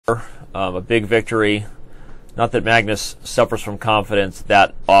a big victory. Not that Magnus suffers from confidence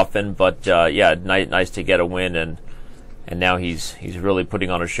that often, but yeah, nice to get a win, and now he's really putting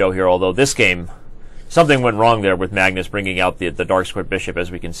on a show here. Although this game, something went wrong there with Magnus bringing out the dark square bishop.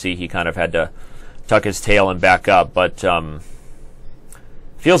 As we can see, he kind of had to tuck his tail and back up, but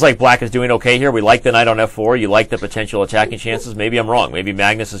feels like black is doing okay here. We like the knight on f4. You like the potential attacking chances. Maybe I'm wrong. Maybe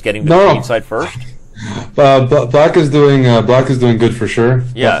Magnus is getting the queen side first. Black is doing good for sure.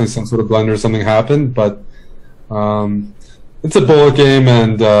 Yeah. Definitely some sort of blunder or something happened, but it's a bullet game,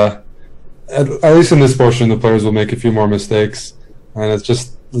 and at least in this portion, the players will make a few more mistakes, and let's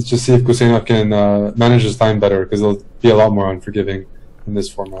just see if Guseinov can manage his time better, because it'll be a lot more unforgiving in this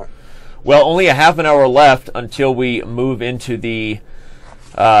format. Well, only a half an hour left until we move into the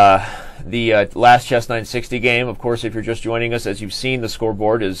last Chess 960 game. Of course, if you're just joining us, as you've seen, the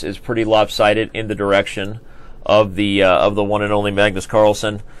scoreboard is pretty lopsided in the direction of the one and only Magnus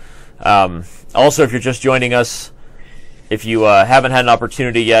Carlsen. Also, if you're just joining us, if you haven't had an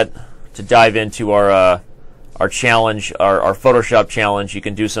opportunity yet to dive into our challenge, our Photoshop challenge, you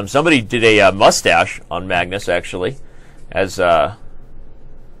can do some. Somebody did a mustache on Magnus, actually, as we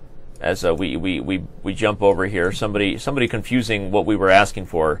jump over here. Somebody confusing what we were asking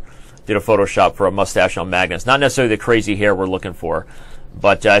for did a Photoshop for a mustache on Magnus. Not necessarily the crazy hair we're looking for.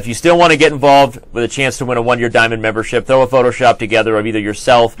 But if you still want to get involved with a chance to win a one-year diamond membership, throw a Photoshop together of either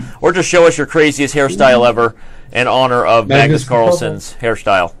yourself or just show us your craziest hairstyle ever in honor of Magnus Carlsen's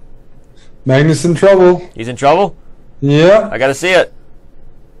hairstyle. Magnus in trouble. He's in trouble? Yeah. I got to see it.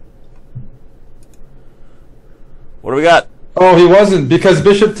 What do we got? Oh, he wasn't, because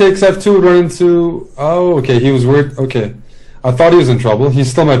bishop takes f2 would run into... Oh, okay, he was worried. Okay. I thought he was in trouble. He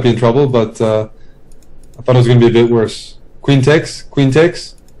still might be in trouble, but I thought it was going to be a bit worse. Queen takes. Queen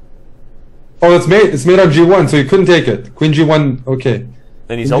takes. Oh, it's mate. It's mate on g1, so he couldn't take it. Queen g1. Okay.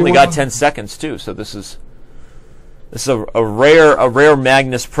 And he's only got 10 seconds too. So this is a rare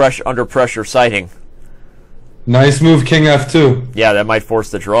Magnus under pressure sighting. Nice move, king f2. Yeah, that might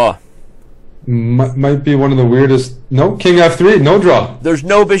force the draw. Might be one of the weirdest. No, king f3. No draw. There's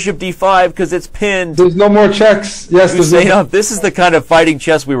no bishop d5 because it's pinned. There's no more checks. Yes, there's no. This is the kind of fighting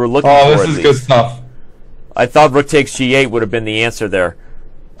chess we were looking for. Oh, this is good stuff. I thought rook takes g8 would have been the answer there.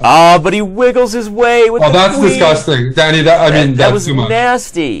 But he wiggles his way with the that's queen. Disgusting, Danny. That was too much.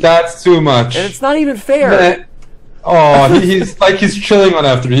 Nasty. That's too much. And it's not even fair. Oh, he's like he's chilling on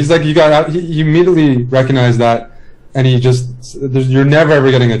f3. He's like he immediately recognized that, and he just you're never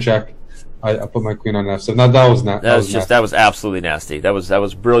ever getting a check. I put my queen on f7. That was absolutely nasty. That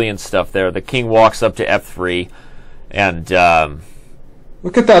was brilliant stuff there. The king walks up to f3, and.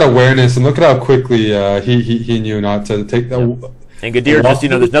 Look at that awareness, and look at how quickly he knew not to take that. And Gadir just,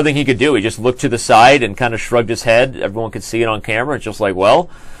 there's nothing he could do. He just looked to the side and kind of shrugged his head. Everyone could see it on camera. It's just like, well,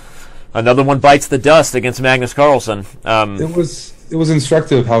 another one bites the dust against Magnus Carlsen. It was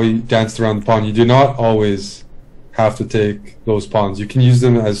instructive how he danced around the pawn. You do not always have to take those pawns. You can use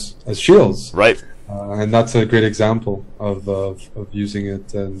them as shields. Right. And that's a great example of using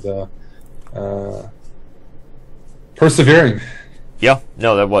it and persevering. Yeah,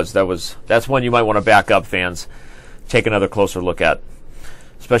 no, that's one you might want to back up, fans. Take another closer look at,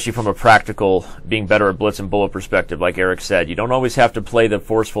 especially from a practical, being better at blitz and bullet perspective. Like Eric said, you don't always have to play the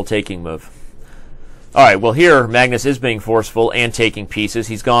forceful taking move. All right, well here Magnus is being forceful and taking pieces.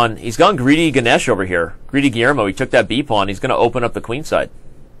 He's gone greedy Ganesh over here. Greedy Guillermo. He took that b pawn. He's going to open up the queen side.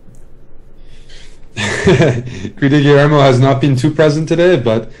 Greedy Guillermo has not been too present today,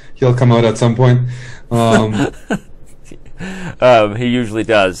 but he'll come out at some point. He usually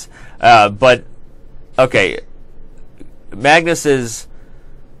does. But okay, Magnus is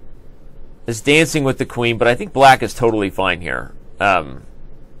dancing with the queen, but I think black is totally fine here. Yeah,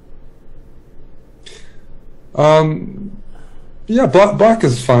 black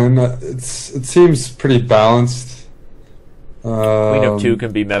is fine. It seems pretty balanced. Queen f2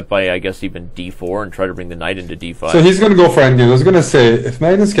 can be met by, I guess, even d4 and try to bring the knight into d5. So he's going to go for endgames. I was going to say, if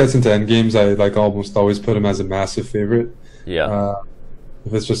Magnus gets into endgames, I almost always put him as a massive favorite. Yeah.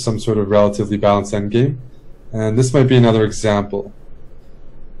 If it's just some sort of relatively balanced endgame. And this might be another example.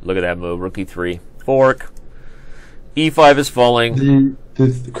 Look at that move. Rook e3. Fork. e5 is falling.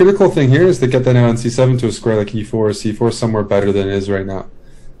 The critical thing here is to get that knight on c7 to a square like e4 or c4 somewhere better than it is right now.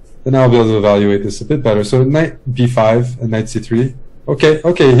 Then I'll be able to evaluate this a bit better. So knight b5 and knight c3.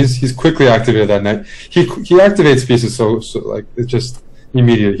 Okay, he's quickly activated that knight. He activates pieces so like it's just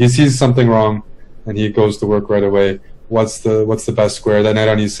immediate. He sees something wrong and he goes to work right away. What's the best square? That knight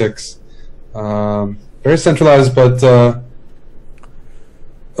on e6. Very centralized, but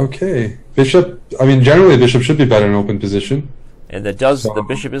okay. Bishop. I mean, generally bishop should be better in open position. And the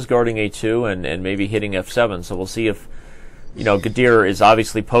bishop is guarding a2 and maybe hitting f7. So we'll see if, Gadir is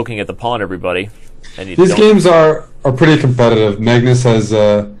obviously poking at the pawn, everybody. And these games are pretty competitive. Magnus has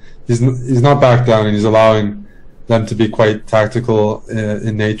he's not back down, and he's allowing them to be quite tactical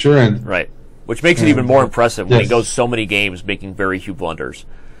in nature, and right, which makes it even more impressive when he goes so many games making very few blunders.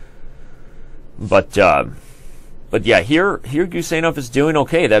 But yeah, here Guseinov is doing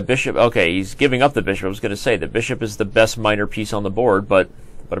okay. That bishop, okay, he's giving up the bishop. I was going to say the bishop is the best minor piece on the board, but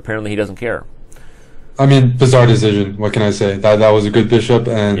apparently he doesn't care. I mean, bizarre decision. What can I say? That was a good bishop,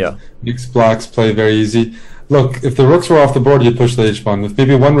 and mixed blacks play very easy. Look, if the rooks were off the board, you'd push the h pawn. If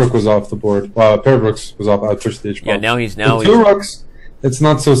maybe one rook was off the board, well, a pair of rooks was off, I'd push the h pawn. Yeah, now he's two rooks. It's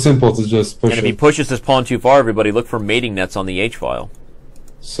not so simple to just push. And if he pushes his pawn too far, everybody look for mating nets on the h file.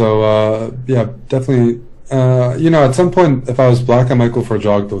 So yeah, definitely. At some point, if I was black, I might go for a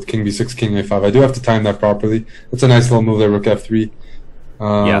jog though, with king b6, king a5. I do have to time that properly. It's a nice little move there, rook f3.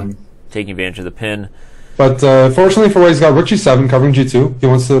 Taking advantage of the pin. But fortunately for White, he's got rook g7 covering g2. He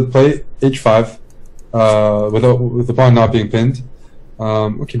wants to play h5 with the pawn not being pinned.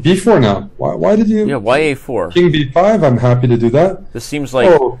 Okay, b4 now. Why did you? Yeah, why a4? King b5. I'm happy to do that. This seems like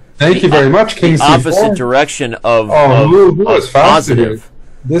thank you very much. King c4. Opposite direction of who was positive.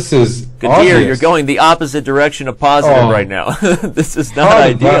 This is Gadir, you're going the opposite direction of positive right now. This is not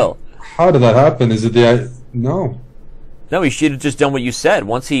ideal. How did that happen? Is it no? No, he should have just done what you said.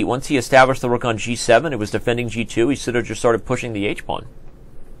 Once he established the rook on g7, it was defending g2. He should have just started pushing the h pawn.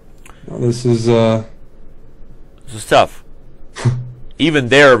 No, this is tough. Even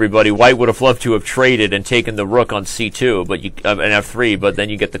there, everybody, White would have loved to have traded and taken the rook on c2, but and f3, but then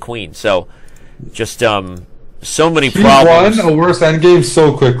you get the queen. So, just so many problems. He won a worse endgame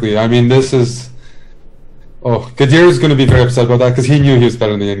so quickly. I mean, this is. Oh, Gadir is going to be very upset about that because he knew he was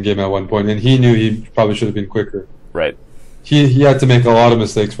better in the endgame at one point, and he knew he probably should have been quicker. Right. He had to make a lot of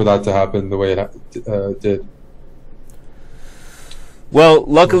mistakes for that to happen the way it did. Well,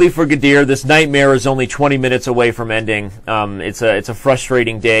 luckily for Gadir, this nightmare is only 20 minutes away from ending. It's a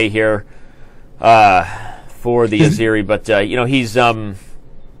frustrating day here for the Azeri, but he's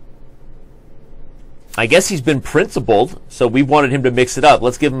I guess he's been principled, so we wanted him to mix it up.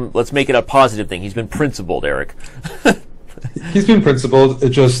 Let's make it a positive thing. He's been principled, Eric. He's been principled. It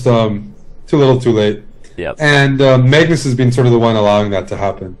just too little, too late. Yep. And Magnus has been sort of the one allowing that to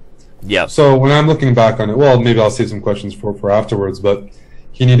happen. Yeah. So when I'm looking back on it, well, maybe I'll save some questions for afterwards, but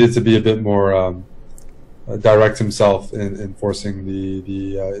he needed to be a bit more direct himself in forcing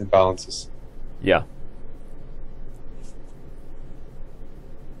the imbalances. Yeah.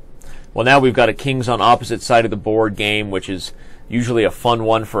 Well, now we've got a kings on opposite side of the board game, which is usually a fun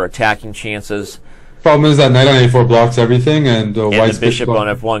one for attacking chances. Problem is that knight on a4 blocks everything, and White's the bishop on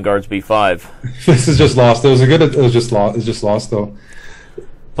f1 guards b5. This is just lost. It was just lost. It's just lost though.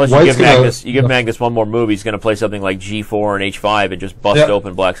 Plus, you give Magnus one more move. He's going to play something like g4 and h5 and just bust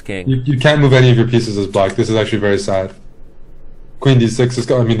open Black's king. You can't move any of your pieces as Black. This is actually very sad. Queen d6 is.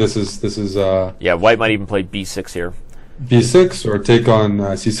 I mean, this is. Yeah, White might even play b6 here. b6 or take on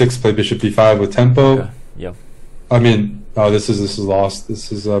c6, play bishop b5 with tempo. Yeah. I mean, this is lost.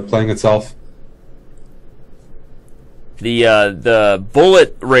 This is playing itself. The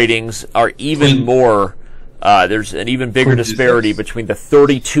bullet ratings are even more. There's an even bigger disparity between the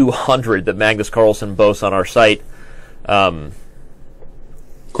 3,200 that Magnus Carlsen boasts on our site. Queen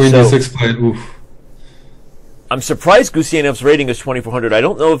d6 played. Oof. I'm surprised Guseinov's rating is 2,400. I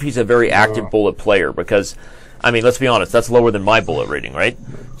don't know if he's a very active bullet player because, I mean, let's be honest, that's lower than my bullet rating, right?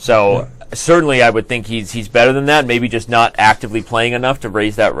 So certainly I would think he's better than that. Maybe just not actively playing enough to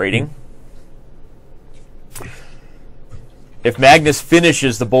raise that rating. If Magnus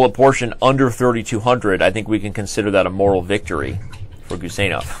finishes the bullet portion under 3,200, I think we can consider that a moral victory for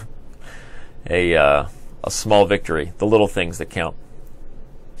Guseinov. A small victory. The little things that count.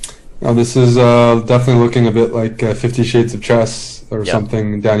 Now this is definitely looking a bit like 50 Shades of Chess or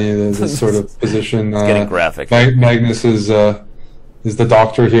something, Danny, this sort of position. It's getting graphic. Magnus is the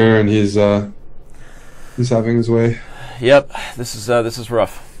doctor here, and he's having his way. Yep, this is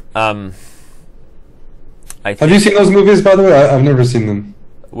rough. Have you seen those movies, by the way? I've never seen them.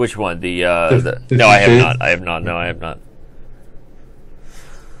 Which one? No, I have not. I have not. No, I have not.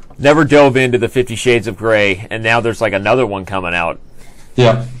 Never dove into the 50 Shades of Grey, and now there's like another one coming out.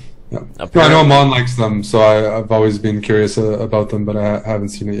 Yeah. No, I know Mon likes them, so I've always been curious about them, but I haven't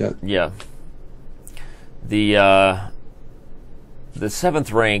seen it yet. Yeah. The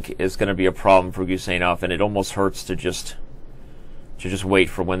 7th rank is going to be a problem for Guseinov, and it almost hurts to just wait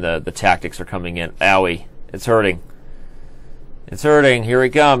for when the tactics are coming in. Owie. It's hurting. It's hurting. Here he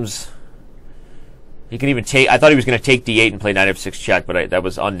comes. He can even take. I thought he was going to take d8 and play knight f6 check, but that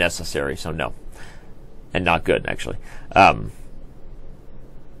was unnecessary. So no, and not good actually.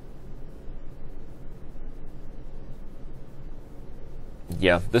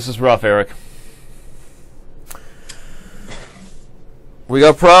 Yeah, this is rough, Eric. We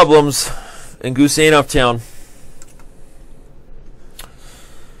got problems in Guseinov town.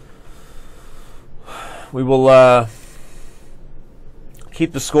 We will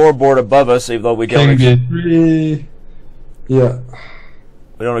keep the scoreboard above us, even though we don't. Yeah.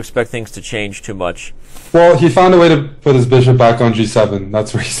 We don't expect things to change too much. Well, he found a way to put his bishop back on g7.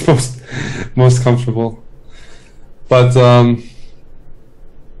 That's where he's most comfortable. But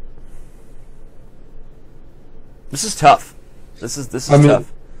this is tough. This is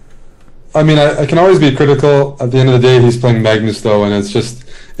tough. I mean, I can always be critical. At the end of the day, he's playing Magnus, though, and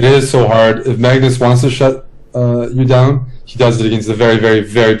it is so hard. If Magnus wants to shut you down, he does it against the very, very,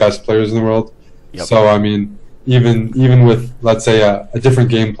 very best players in the world. Yep. So, I mean, even with, let's say, a different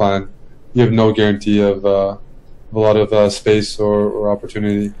game plan, you have no guarantee of a lot of space or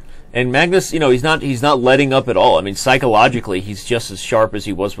opportunity. And Magnus, he's not letting up at all. I mean, psychologically, he's just as sharp as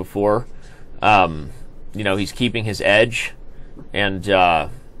he was before. He's keeping his edge, and yeah.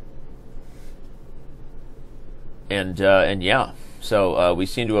 So we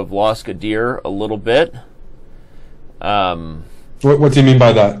seem to have lost Gadir a little bit. What do you mean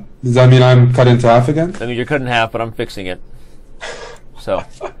by that? Does that mean I'm cut into half again? I mean, you're cut in half, but I'm fixing it. So,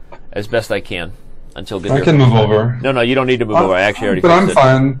 as best I can until Gadir. I can move over. No, you don't need to move over. I actually already. But I'm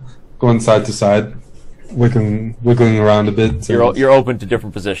fine going side to side, wiggling around a bit. You're open to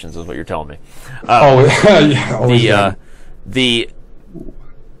different positions, is what you're telling me. Yeah. The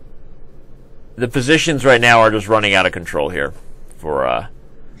positions right now are just running out of control here. Well,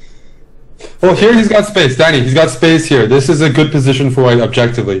 here he's got space, Danny. He's got space here. This is a good position for White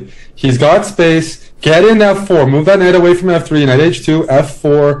objectively. He's got space. Get in f4. Move that knight away from f3. Knight h2,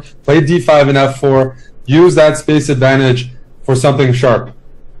 f4. Play d5 and f4. Use that space advantage for something sharp.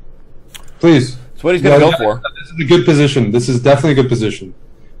 Please. That's what he's going to go for. This is a good position. This is definitely a good position.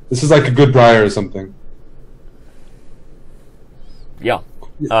 This is like a good briar or something. Yeah.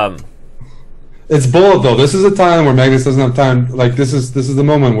 It's bullet though. This is a time where Magnus doesn't have time. Like this is the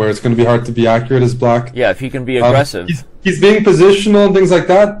moment where it's going to be hard to be accurate as black. Yeah, if he can be aggressive. He's being positional and things like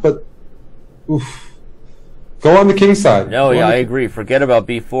that, but go on the king side. No, I agree. Forget about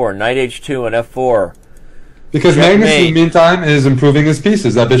b4, knight h2 and f4. Because Magnus in the meantime is improving his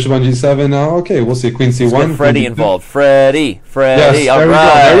pieces. That bishop on g7 now. Okay, we'll see. Queen c1. Let's get Freddie involved. Freddie. Yes, all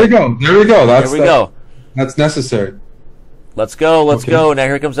right. There we go. There we go. That's necessary. Let's go. Now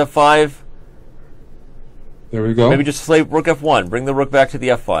here comes f5. There we go. Maybe just play rook f1. Bring the rook back to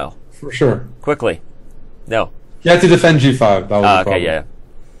the f file. For sure. Quickly. No. You had to defend g5. That was the problem. Okay, yeah.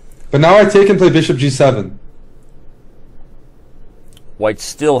 But now I take and play bishop g7. White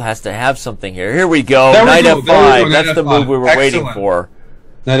still has to have something here. Here we go. Knight f5. That's the move we were waiting for.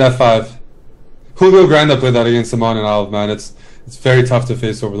 Knight f5. Julio Granda played that against Simon and Alv, man. It's very tough to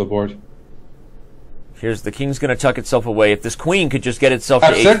face over the board. Here's the king's going to tuck itself away. If this queen could just get itself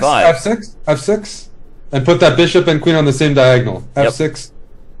to f6, f6. And put that bishop and queen on the same diagonal. F6.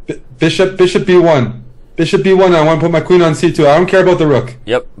 Bishop b1. Bishop b1, I want to put my queen on c2. I don't care about the rook.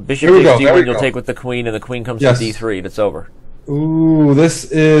 Yep. Bishop takes d1, you'll take with the queen, and the queen comes to d3, and it's over. Ooh,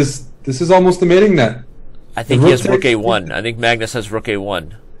 this is almost a mating net. I think he has rook a1. I think Magnus has rook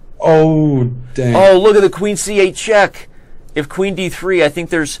a1. Oh, dang. Oh, look at the queen c8 check. If queen d3, I think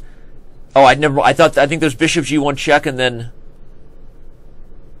there's... Oh, I think there's bishop g1 check, and then...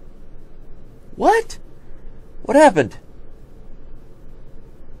 What? What happened?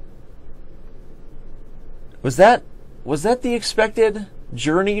 Was that the expected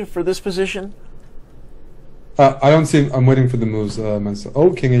journey for this position? I don't see. I'm waiting for the moves myself.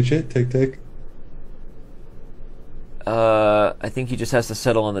 Oh, king h8, take. I think he just has to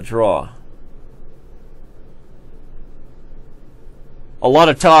settle on the draw. A lot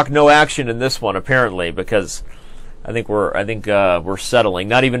of talk, no action in this one apparently, because I think we're settling.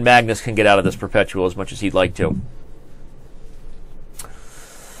 Not even Magnus can get out of this perpetual as much as he'd like to.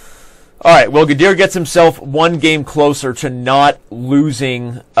 All right, well, Gadir gets himself one game closer to not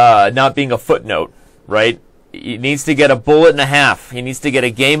losing, not being a footnote, right? He needs to get a bullet and a half. He needs to get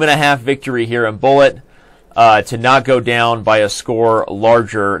a game and a half victory here in bullet to not go down by a score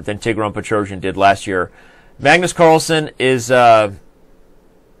larger than Tigran Petrosian did last year. Magnus Carlsen is...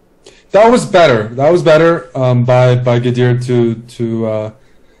 That was better. That was better by Gadir to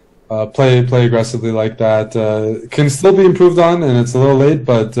play aggressively like that. Can still be improved on, and it's a little late,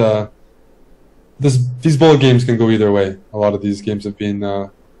 but these bullet games can go either way. A lot of these games have been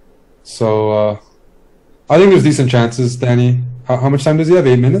so I think there's decent chances, Danny. How much time does he have?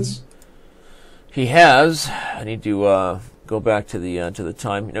 8 minutes? He has. I need to go back to the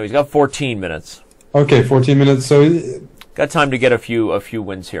time. No, he's got 14 minutes. Okay, 14 minutes. So got time to get a few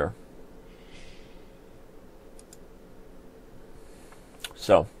wins here.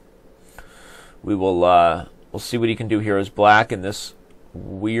 So we will we'll see what he can do here as black in this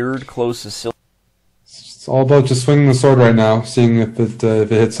weird close Sicilian. It's all about just swinging the sword right now, seeing if it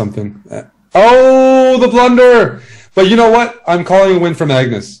hits something. Oh, the blunder! But you know what? I'm calling a win for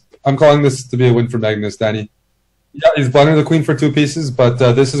Magnus. I'm calling this to be a win for Magnus, Danny. Yeah, he's blundered the queen for 2 pieces, but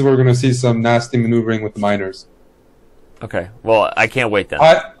this is where we're going to see some nasty maneuvering with the minors. Okay, well, I can't wait then.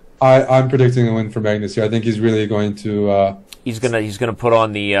 I'm predicting a win for Magnus here. I think he's really going to. He's gonna put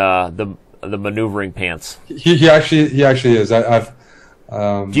on the maneuvering pants. He actually is.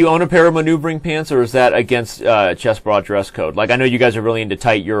 Do you own a pair of maneuvering pants, or is that against chess bra dress code? Like, I know you guys are really into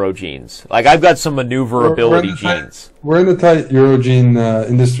tight Euro jeans. Like, I've got some maneuverability jeans. We're in the tight Euro jean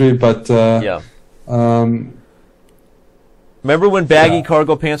industry, but yeah. Remember when baggy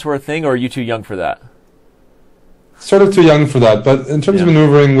cargo pants were a thing, or are you too young for that? Sort of too young for that, but in terms of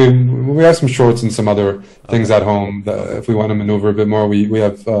maneuvering, we have some shorts and some other things at home. If we want to maneuver a bit more, we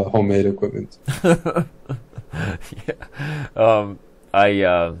have homemade equipment. Yeah.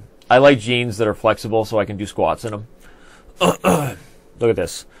 I like jeans that are flexible so I can do squats in them. Look at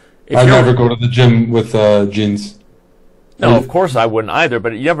this. I never go to the gym with jeans. No, of course I wouldn't either,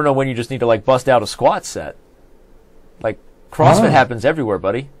 but you never know when you just need to like bust out a squat set. Like CrossFit happens everywhere,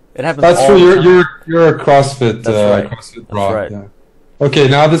 buddy. It happens That's all true. the time. You're a CrossFit CrossFit bra. That's right. Yeah. Okay,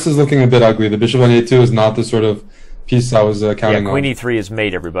 now this is looking a bit ugly. The bishop on a2 is not the sort of piece I was counting on. Queen e3 is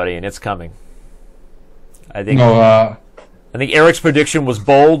mate, everybody, and it's coming. I think. No, I think Eric's prediction was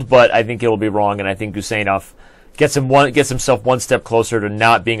bold, but I think it'll be wrong, and I think Guseinov gets himself one step closer to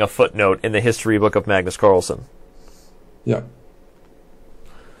not being a footnote in the history book of Magnus Carlsen. Yeah.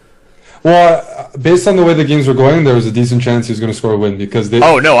 Well, based on the way the games were going, there was a decent chance he was going to score a win because they.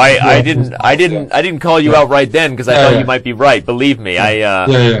 Oh no, I didn't call you out right then because I thought you might be right. Believe me, I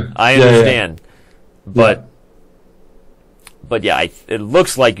understand. But yeah, it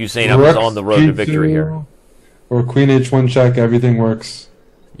looks like Guseinov is on the road to victory here. Or queen h1 check, everything works.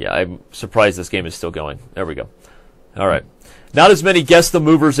 Yeah, I'm surprised this game is still going. There we go. All right. Not as many guess the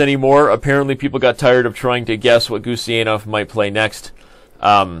movers anymore. Apparently people got tired of trying to guess what Guseinov might play next.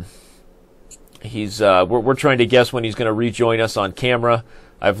 We're trying to guess when he's going to rejoin us on camera.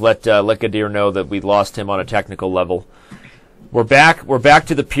 I've let Gadir know that we lost him on a technical level. We're back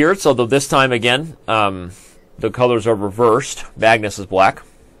to the Pierts, although this time again, the colors are reversed. Magnus is black.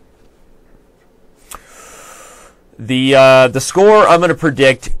 The score I'm going to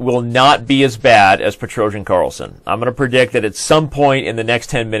predict will not be as bad as Petrosian Carlsen. I'm going to predict that at some point in the next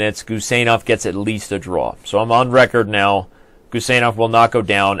 10 minutes, Guseinov gets at least a draw. So I'm on record now. Guseinov will not go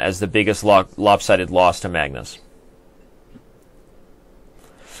down as the biggest lopsided loss to Magnus.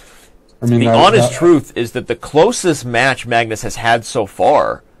 I mean, the honest truth is that the closest match Magnus has had so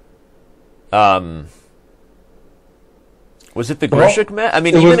far, was it the Grishuk match? I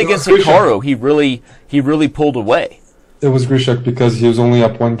mean, even against Hikaru, he really pulled away. It was Grishuk because he was only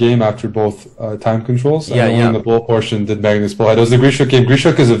up 1 game after both time controls. And only in the bull portion did Magnus pull ahead. It was the Grishuk game.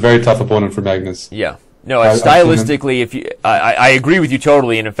 Grishuk is a very tough opponent for Magnus. Yeah. No, stylistically, I agree with you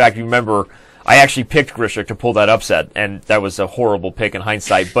totally. And in fact, you remember, I actually picked Grishuk to pull that upset, and that was a horrible pick in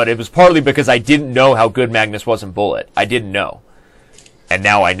hindsight. But it was partly because I didn't know how good Magnus was in Bullet. I didn't know, and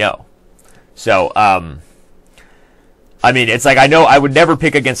now I know. So, I mean, it's like I know I would never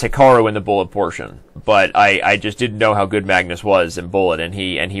pick against Hikaru in the Bullet portion, but I just didn't know how good Magnus was in Bullet, and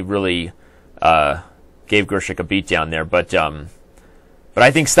he really gave Grishuk a beat down there. But I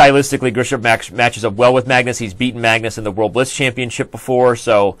think stylistically, Grishuk matches up well with Magnus. He's beaten Magnus in the World Blitz Championship before,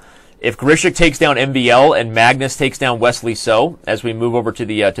 so if Grishuk takes down MVL and Magnus takes down Wesley So, as we move over to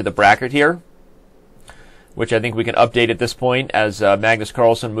the bracket here, which I think we can update at this point as Magnus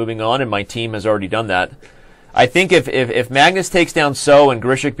Carlsen moving on, and my team has already done that. I think if Magnus takes down So and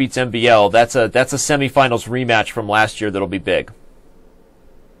Grishuk beats MVL, that's a semifinals rematch from last year that'll be big.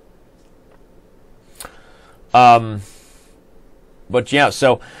 But yeah,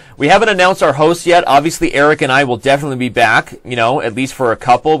 so we haven't announced our hosts yet. Obviously, Eric and I will definitely be back, at least for a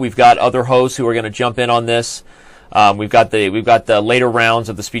couple. We've got other hosts who are going to jump in on this. We've got the later rounds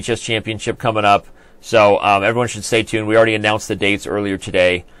of the Speed Chess Championship coming up. So everyone should stay tuned. We already announced the dates earlier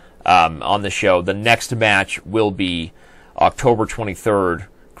today on the show. The next match will be October 23rd.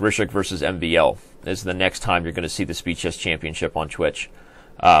 Grishuk versus MVL is the next time you're going to see the Speed Chess Championship on Twitch.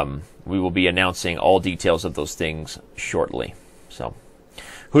 We will be announcing all details of those things shortly. So,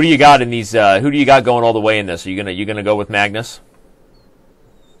 Who do you got in these? Who do you got going all the way in this? Are you gonna go with Magnus?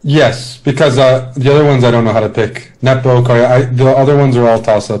 Yes, because the other ones I don't know how to pick. Nepo, the other ones are all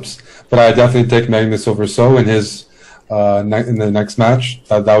toss-ups, but I definitely take Magnus over So in his in the next match.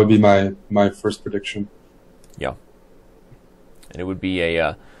 That would be my first prediction. Yeah, and it would be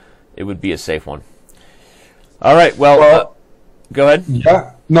a safe one. All right, well go ahead.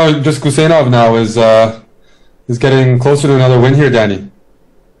 Yeah, no, just Guseinov now is getting closer to another win here, Danny.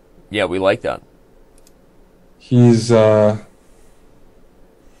 Yeah, we like that. He's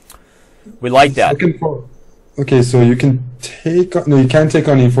we like that. Okay, so you can take you can't take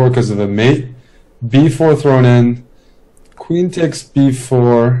on e4 because of a mate. b4 thrown in. Queen takes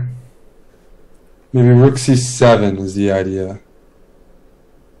b4. Maybe rook c7 is the idea.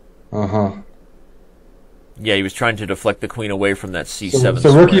 Yeah, he was trying to deflect the queen away from that c7.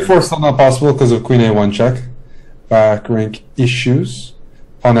 So rook e4 is still not possible because of queen a1 check. Back rank issues.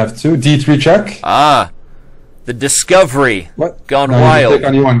 Pawn f2. d3 check. Ah, the discovery. What? Gone no, wild. Take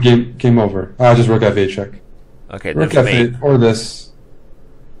on e1, game over. Just rook f8 check. Okay, rook there's f8 mate. or this.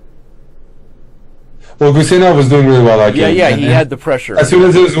 Well, Guseinov was doing really well that game. Yeah, he had the pressure. As soon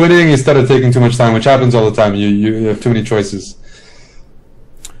as he was winning, he started taking too much time, which happens all the time. You have too many choices.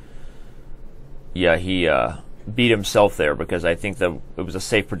 Yeah, he beat himself there because I think that it was a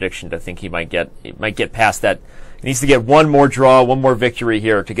safe prediction to think he might get past that. He needs to get one more draw, one more victory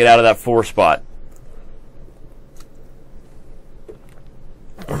here to get out of that 4 spot.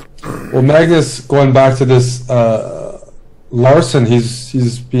 Well, Magnus, going back to this, Larsen,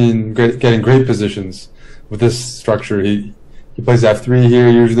 he's been getting great positions with this structure. He plays f3 here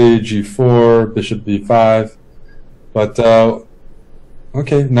usually, g4, bishop b5, but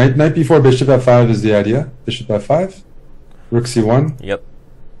okay, knight b4, bishop f5 is the idea. Bishop f5, rook c1. Yep.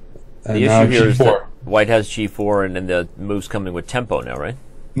 And the now issue here g4. is that White has g4, and then the move's coming with tempo now, right?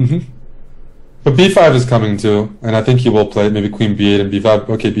 But b5 is coming too, and I think he will play maybe queen b8 and b5.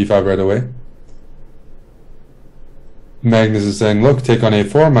 Okay, b5 right away. Magnus is saying, look, take on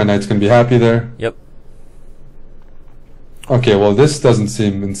a4, my knight's going to be happy there. Yep. Okay, well, this doesn't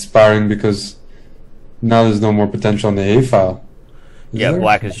seem inspiring because now there's no more potential on the a file. Yeah,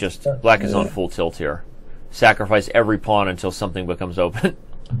 black is on full tilt here. Sacrifice every pawn until something becomes open.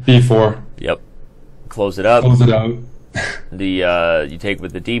 b4. Yep. Close it up. Close it out. You take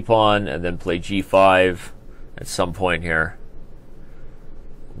with the d pawn and then play g5 at some point here.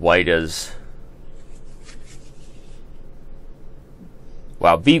 White is...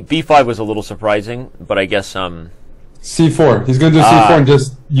 Wow, b5 was a little surprising, but I guess c4. He's going to do c4 and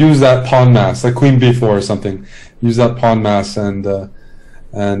just use that pawn mass, like queen b4 or something. Use that pawn mass and turn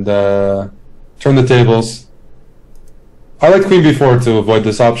the tables. I like queen b4 to avoid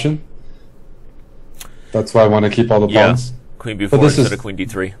this option. That's why I want to keep all the pawns. Queen b4 instead of queen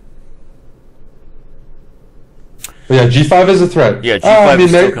d3. But yeah, g5 is a threat. Yeah, g5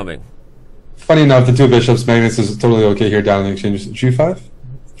 is still coming. Funny enough, the two bishops, Magnus is totally okay here down in the exchange. G5?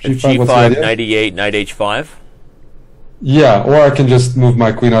 G5, knight e8, knight h5? Yeah, or I can just move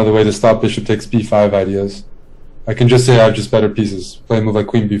my queen out of the way to stop bishop takes b5 ideas. I can just say I have just better pieces. Play a move like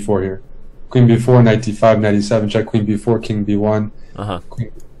queen b4 here. Queen b4, knight d5, knight e7, check queen b4, king b1.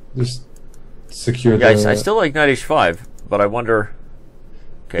 Queen, just secure the... I still like knight h5, but I wonder...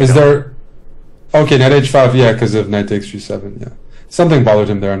 Okay, is there... Okay, knight h5, yeah, because of knight takes g7, yeah. Something bothered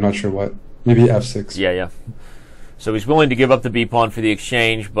him there, I'm not sure what. Maybe f6. Yeah. So he's willing to give up the b-pawn for the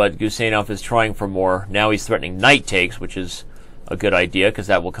exchange, but Guseinov is trying for more. Now he's threatening knight takes, which is a good idea, because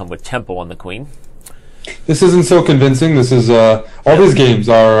that will come with tempo on the queen. This isn't so convincing. This is... all these games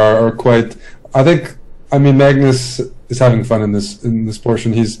are quite... I mean, Magnus is having fun in this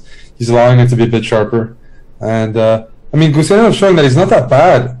portion. He's allowing it to be a bit sharper. And, I mean, Guseinov is showing that he's not that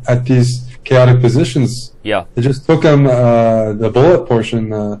bad at these chaotic positions. Yeah. It just took him the bullet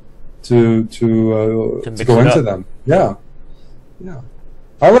portion to go into them. Yeah.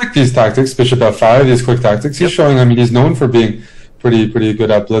 I like these tactics, bishop f5, these quick tactics. He's showing, I mean, he's known for being pretty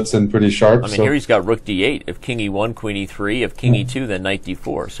good at blitz and pretty sharp. I mean, here he's got rook d8. If king e1, queen e3. If king e2, then knight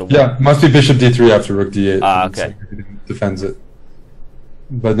d4. So yeah, must be bishop d3 after rook d8. Okay. Defends it.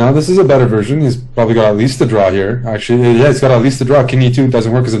 But now this is a better version. He's probably got at least a draw here. Actually, yeah, he's got at least a draw. King e2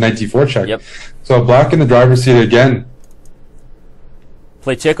 doesn't work as a knight d4 check. Yep. So black in the driver's seat again.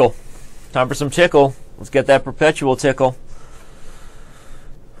 Play tickle. Time for some tickle. Let's get that perpetual tickle.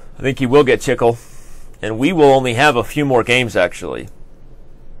 I think he will get tickle. And we will only have a few more games, actually.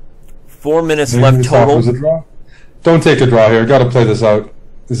 4 minutes left total. Was a draw? Don't take a draw here. Got to play this out.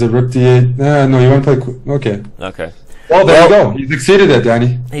 Is it rook d8? No, you want to play... Okay. Okay. Well, there you go. He's exceeded it,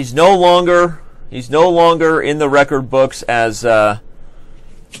 Danny. He's no longer in the record books as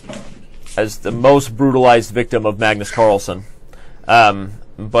as the most brutalized victim of Magnus Carlsen.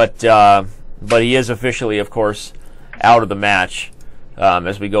 But he is officially, of course, out of the match.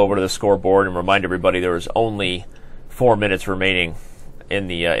 As we go over to the scoreboard and remind everybody there is only 4 minutes remaining in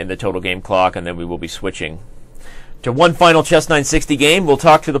the total game clock, and then we will be switching to one final Chess 960 game. We'll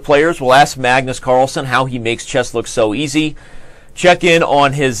talk to the players. We'll ask Magnus Carlsen how he makes chess look so easy. Check in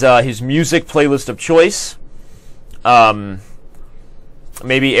on his music playlist of choice.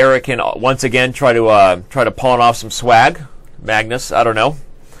 Maybe Eric can once again try to pawn off some swag. Magnus, I don't know.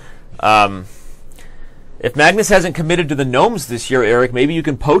 If Magnus hasn't committed to the Gnomes this year, Eric, maybe you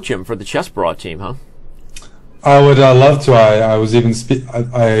can poach him for the Chess Broad team, huh? I would love to. I was even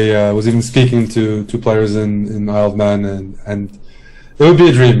speaking to players in Isle of Man, and it would be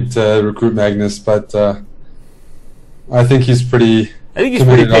a dream to recruit Magnus, but I think he's pretty. I think he's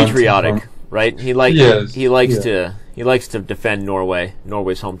pretty patriotic, right? He likes to defend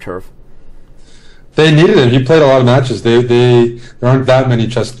Norway's home turf. They needed him. He played a lot of matches. There aren't that many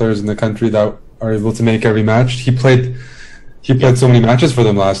chess players in the country that are able to make every match. He played so many matches for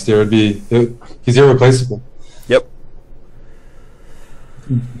them last year. He's irreplaceable. Yep.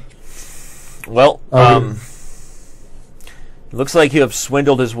 Well, looks like you have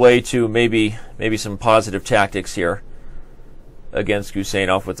swindled his way to maybe some positive tactics here against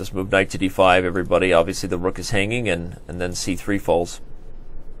Guseinov with this move knight to d5. Everybody, obviously the rook is hanging, and then c3 falls.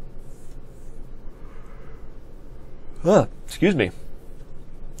 Excuse me.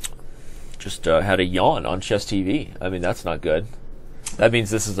 Just had a yawn on Chess TV. I mean, that's not good. That means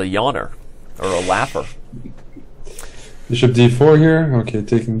this is a yawner or a laugher. Bishop d4 here. Okay,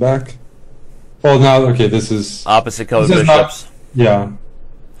 taking back. Well, now, okay, this is opposite color bishops. Yeah.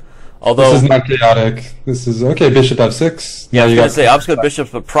 Although this is not chaotic. This is okay. Bishop f6. Yeah, I was going to say opposite color bishops,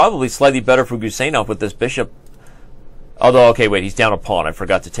 but probably slightly better for Guseinov with this bishop. Although, okay, wait, he's down a pawn. I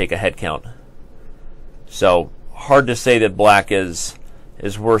forgot to take a head count. So hard to say that black is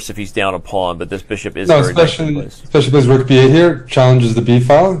worse if he's down a pawn, but this bishop is very especially nice. Especially if his rook b8 here challenges the b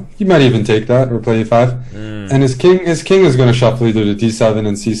file. He might even take that or play a5. And his king is going to shuffle either to d7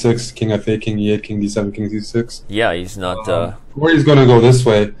 and c6, king f8, king e8, king d7, king c6. Yeah, he's not. Or he's going to go this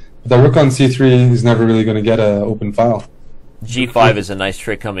way. But the rook on c3 is never really going to get an open file. g5 is a nice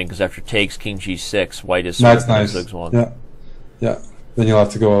trick coming because after takes king g6, white is that's nice. Yeah. Then you'll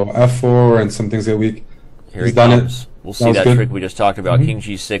have to go f4 and some things get weak. Here he comes. We'll see that trick we just talked about. King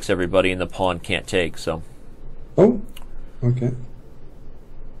g6, everybody, and the pawn can't take. So. Oh, okay.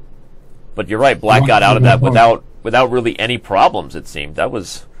 But you're right. Black got out of that without really any problems. It seemed that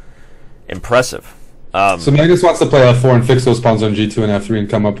was impressive. So Magnus wants to play f4 and fix those pawns on g2 and f3 and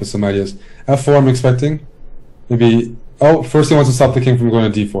come up with some ideas. f4, I'm expecting. Maybe. Oh, first he wants to stop the king from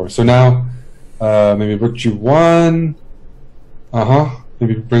going to d4. So now, maybe rook g1.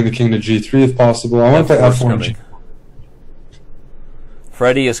 Maybe bring the king to g3 if possible. I want to play f4 and g4.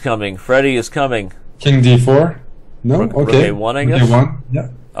 Freddy is coming. Freddy is coming. King d4? No? Rook Okay. Rook a1, I guess? Rook a1? Yeah.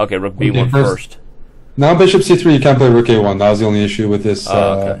 Okay, rook b1 first. Now bishop c3, you can't play rook a1. That was the only issue with this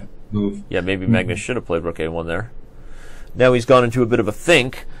okay. move. Yeah, maybe Magnus should have played rook a1 there. Now he's gone into a bit of a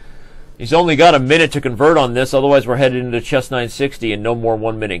think. He's only got a minute to convert on this, otherwise we're headed into Chess 960 and no more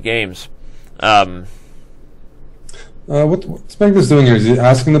 1-minute games. What's Magnus doing here? Is he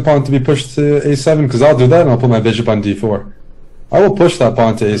asking the pawn to be pushed to a7? Because I'll do that and I'll put my bishop on d4. I will push that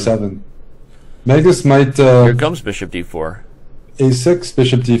pawn to a7. Magnus might... Here comes bishop d4. a6,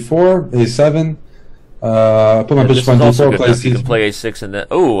 bishop d4, a7. Put my bishop on d4, play c6. You can play a6 and then...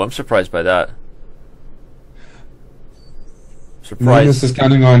 Oh, I'm surprised by that. Surprised. Magnus is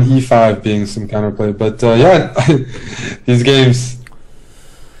counting on e5 being some counterplay. But yeah, these games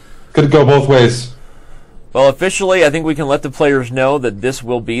could go both ways. Well, officially, I think we can let the players know that this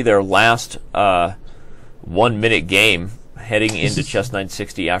will be their last 1-minute game heading into Chess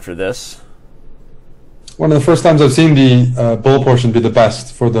 960 after this. One of the first times I've seen the bull portion be the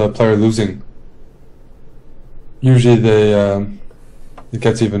best for the player losing. Usually it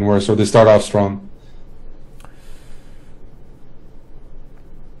gets even worse, or they start off strong.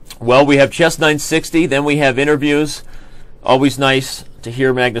 Well, we have Chess 960, then we have interviews. Always nice to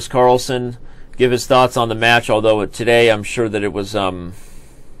hear Magnus Carlsen give his thoughts on the match, although today I'm sure that it was... No,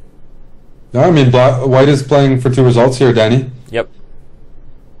 I mean, white is playing for 2 results here, Danny. Yep.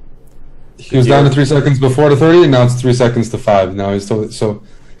 He was down to 3 seconds before to 30, and now it's 3 seconds to 5. Now he's totally... So,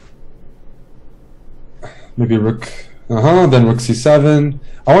 maybe rook... then rook c7.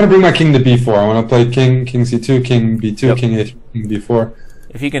 I want to bring my king to b4. I want to play king c2, king b2, yep. King a3, king b4.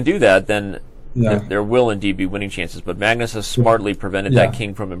 If he can do that, then there will indeed be winning chances. But Magnus has smartly prevented that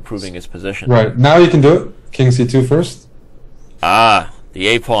king from improving his position. Right. Now you can do it. King c2 first. The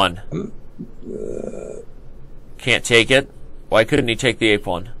A pawn. Can't take it. Why couldn't he take the A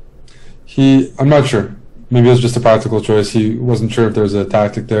pawn? I'm not sure. Maybe it was just a practical choice. He wasn't sure if there was a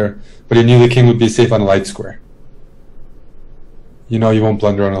tactic there, but he knew the king would be safe on a light square. You know you won't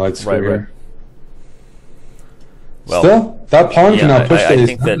blunder on a light square here. Well, still, that pawn can now push the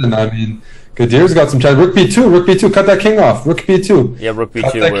a7. I mean, Gadir's got some chance. Rook b2, rook b2, cut that king off. Rook b2. Yeah, rook b2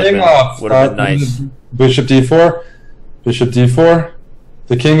 cut that king off. Would have been nice. Bishop d4, bishop d4.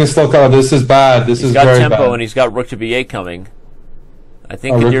 The king is still cut. This is bad. This is very bad. He's got tempo, and he's got rook to b8 coming. I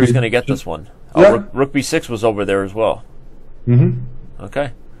think Gadir's going to get this one. Oh, yeah. Rook b6 was over there as well.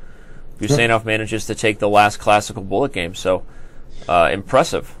 Okay. Guseinov manages to take the last classical bullet game, so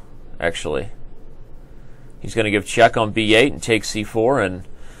impressive, actually. He's going to give check on b8 and take c4,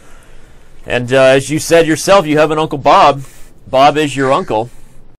 and as you said yourself, you have an Uncle Bob. Bob is your uncle.